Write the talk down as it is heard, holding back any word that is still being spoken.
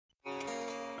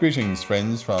Greetings,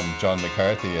 friends, from John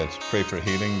McCarthy at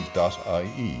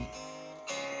prayforhealing.ie.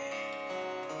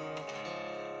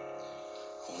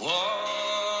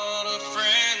 What a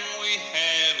friend we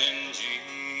have in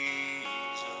Jesus,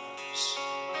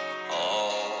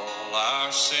 all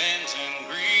our sins and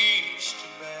griefs to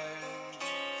bear.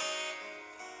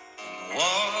 And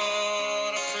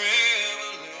what a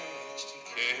privilege to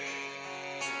carry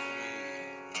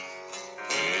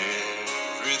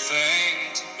everything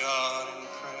to God in prayer.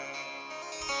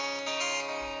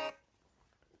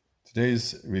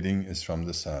 Today's reading is from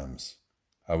the Psalms.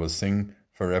 I will sing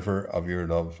forever of your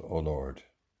love, O Lord.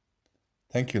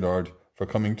 Thank you, Lord, for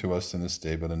coming to us in a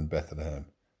stable in Bethlehem.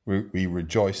 We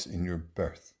rejoice in your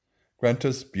birth. Grant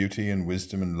us beauty and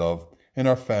wisdom and love in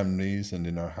our families and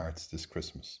in our hearts this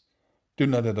Christmas. Do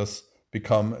not let us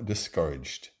become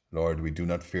discouraged. Lord, we do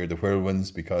not fear the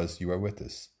whirlwinds because you are with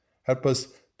us. Help us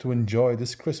to enjoy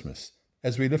this Christmas.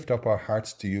 As we lift up our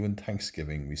hearts to you in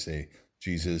thanksgiving, we say,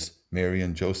 Jesus, Mary,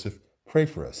 and Joseph, pray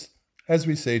for us, as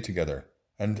we say together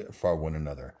and for one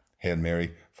another. Hail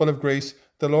Mary, full of grace,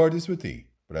 the Lord is with thee.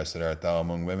 Blessed art thou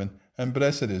among women, and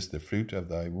blessed is the fruit of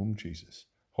thy womb, Jesus.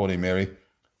 Holy Mary,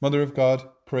 Mother of God,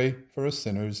 pray for us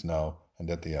sinners now and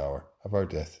at the hour of our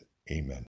death. Amen.